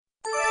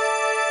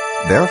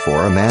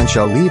Therefore a man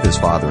shall leave his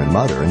father and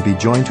mother and be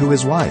joined to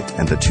his wife,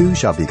 and the two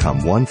shall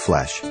become one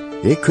flesh.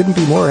 It couldn't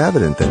be more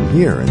evident than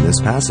here in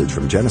this passage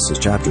from Genesis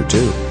chapter 2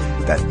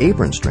 that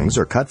apron strings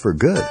are cut for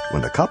good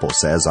when the couple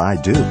says, "I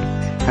do."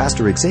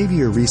 Pastor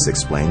Xavier Reese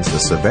explains the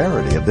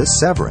severity of this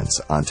severance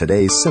on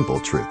today's Simple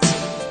Truths.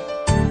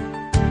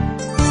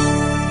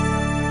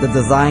 The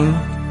design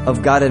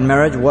of God in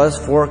marriage was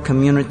for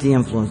community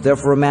influence.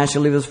 Therefore, a man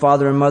shall leave his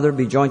father and mother,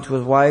 be joined to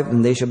his wife,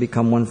 and they shall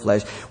become one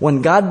flesh.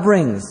 When God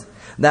brings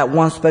that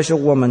one special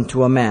woman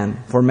to a man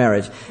for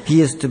marriage,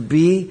 he is to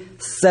be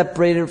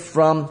separated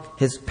from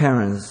his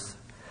parents.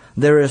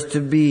 There is to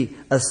be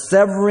a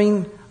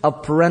severing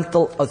of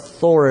parental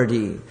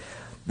authority.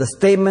 The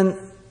statement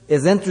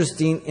is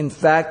interesting, in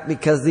fact,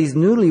 because these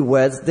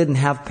newlyweds didn't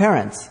have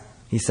parents.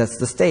 He sets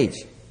the stage.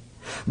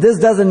 This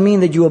doesn't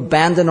mean that you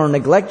abandon or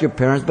neglect your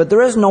parents, but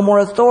there is no more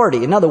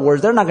authority. In other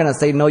words, they're not going to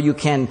say, "No, you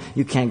can't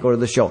go to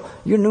the show."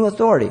 You're new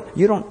authority.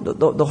 You don't.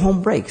 The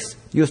home breaks.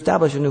 You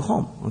establish a new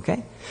home.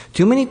 Okay.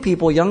 Too many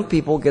people, young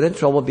people, get in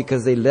trouble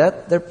because they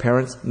let their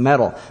parents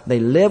meddle.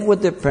 They live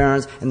with their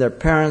parents, and their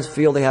parents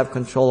feel they have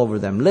control over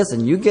them.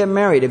 Listen, you get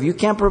married. If you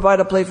can't provide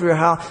a place for your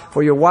house,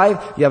 for your wife,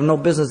 you have no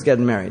business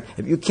getting married.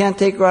 If you can't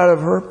take her out of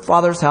her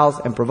father's house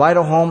and provide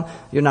a home,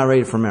 you're not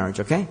ready for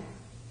marriage. Okay.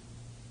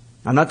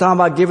 I'm not talking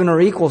about giving her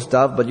equal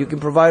stuff, but you can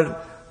provide a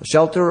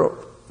shelter,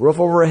 roof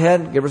over her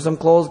head, give her some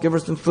clothes, give her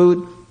some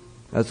food.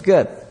 That's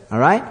good. All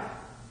right?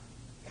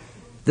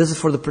 This is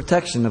for the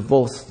protection of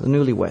both the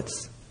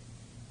newlyweds,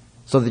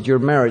 so that your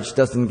marriage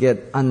doesn't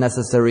get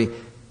unnecessary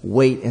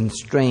weight and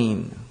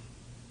strain.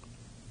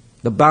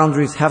 The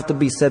boundaries have to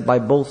be set by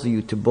both of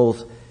you to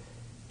both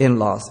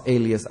in-laws,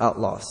 alias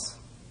outlaws.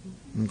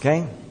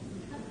 Okay?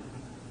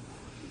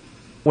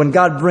 When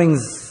God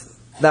brings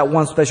that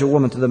one special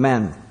woman to the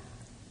man,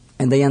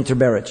 and they enter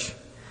marriage,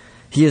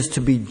 he is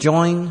to be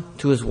joined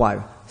to his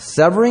wife.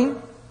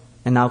 Severing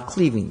and now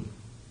cleaving.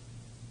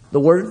 The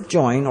word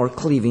join or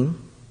cleaving,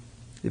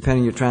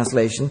 depending on your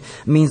translation,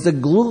 means the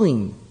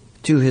gluing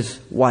to his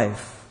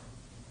wife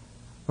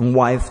and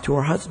wife to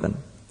her husband.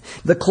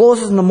 The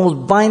closest and the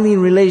most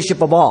binding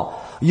relationship of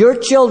all. Your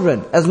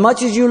children, as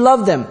much as you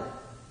love them,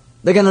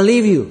 they're going to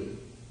leave you.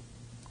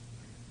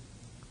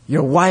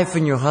 Your wife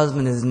and your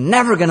husband is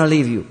never going to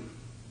leave you.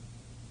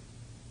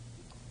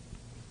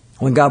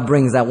 When God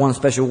brings that one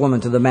special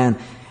woman to the man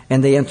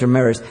and they enter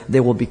marriage,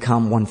 they will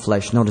become one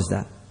flesh. Notice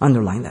that.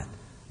 Underline that.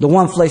 The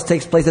one flesh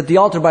takes place at the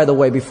altar, by the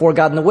way, before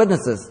God and the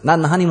witnesses, not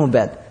in the honeymoon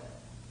bed.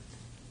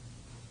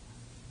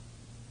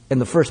 In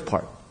the first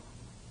part.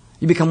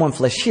 You become one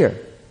flesh here.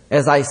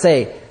 As I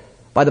say,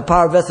 by the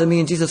power vested in me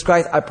in Jesus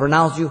Christ, I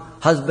pronounce you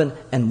husband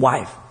and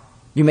wife.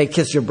 You may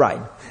kiss your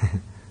bride.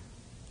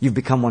 You've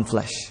become one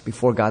flesh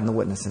before God and the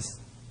witnesses.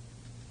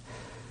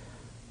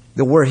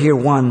 The word here,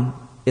 one,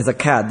 is a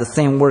kad, the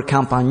same word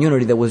compound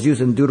unity that was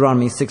used in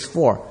Deuteronomy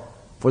 6:4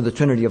 for the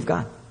Trinity of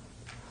God.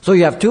 So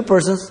you have two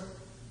persons,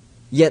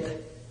 yet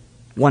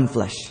one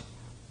flesh.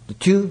 The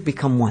two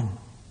become one,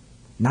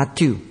 not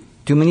two.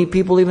 Too many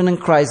people, even in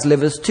Christ,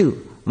 live as two.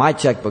 My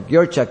checkbook,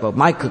 your checkbook,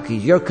 my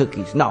cookies, your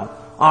cookies. No,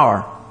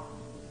 our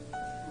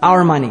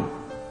money,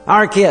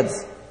 our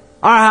kids,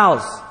 our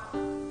house,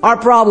 our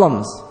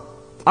problems,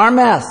 our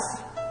mess.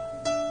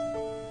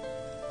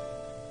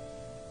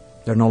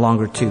 They're no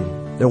longer two.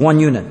 They're one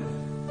unit.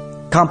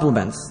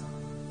 Complements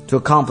to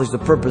accomplish the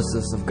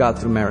purposes of God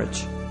through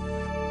marriage.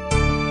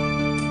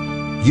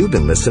 You've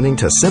been listening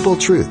to Simple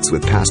Truths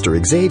with Pastor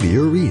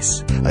Xavier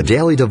Reese, a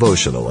daily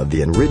devotional of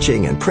the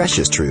enriching and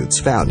precious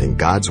truths found in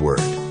God's Word.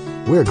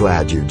 We're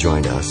glad you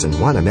joined us and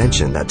want to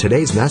mention that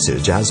today's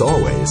message, as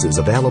always, is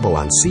available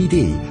on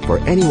CD for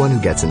anyone who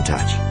gets in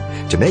touch.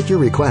 To make your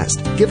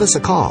request, give us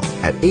a call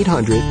at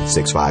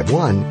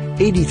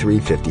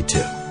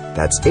 800-651-8352.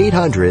 That's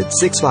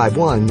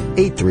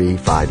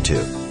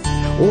 800-651-8352.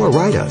 Or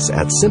write us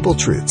at Simple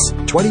Truths,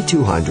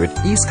 2200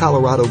 East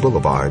Colorado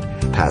Boulevard,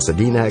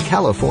 Pasadena,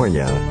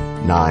 California,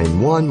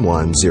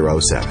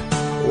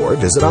 91107. Or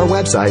visit our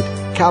website,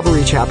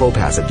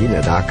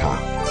 CalvaryChapelPasadena.com.